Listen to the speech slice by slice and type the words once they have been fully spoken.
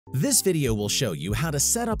This video will show you how to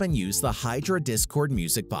set up and use the Hydra Discord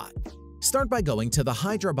music bot. Start by going to the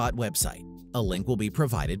Hydra bot website. A link will be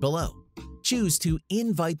provided below. Choose to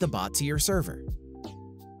invite the bot to your server.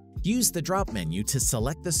 Use the drop menu to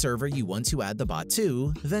select the server you want to add the bot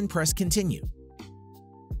to, then press Continue.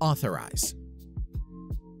 Authorize.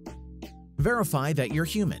 Verify that you're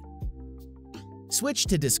human. Switch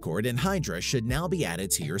to Discord and Hydra should now be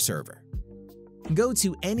added to your server. Go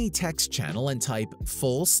to any text channel and type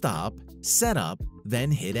 !setup,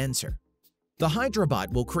 then hit Enter. The Hydra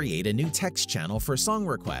bot will create a new text channel for song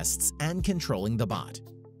requests and controlling the bot.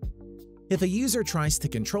 If a user tries to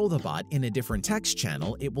control the bot in a different text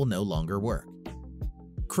channel, it will no longer work.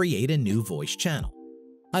 Create a new voice channel.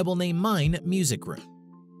 I will name mine Music Room.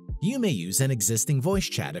 You may use an existing voice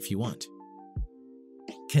chat if you want.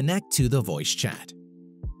 Connect to the voice chat.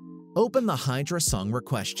 Open the Hydra song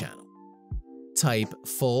request channel. Type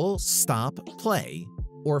 !play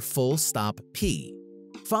or !p,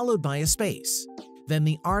 followed by a space, then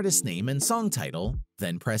the artist name and song title,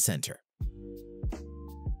 then press Enter.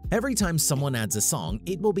 Every time someone adds a song,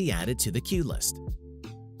 it will be added to the queue list.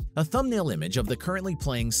 A thumbnail image of the currently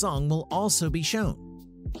playing song will also be shown.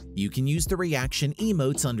 You can use the reaction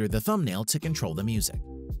emotes under the thumbnail to control the music.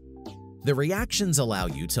 The reactions allow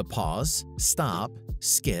you to pause, stop,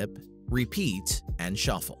 skip, repeat, and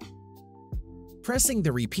shuffle. Pressing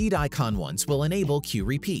the repeat icon once will enable queue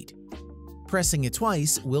repeat. Pressing it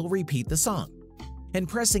twice will repeat the song, and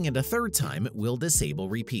pressing it a third time will disable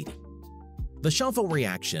repeating. The shuffle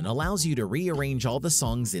reaction allows you to rearrange all the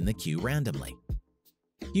songs in the queue randomly.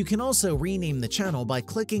 You can also rename the channel by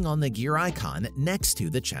clicking on the gear icon next to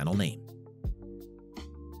the channel name.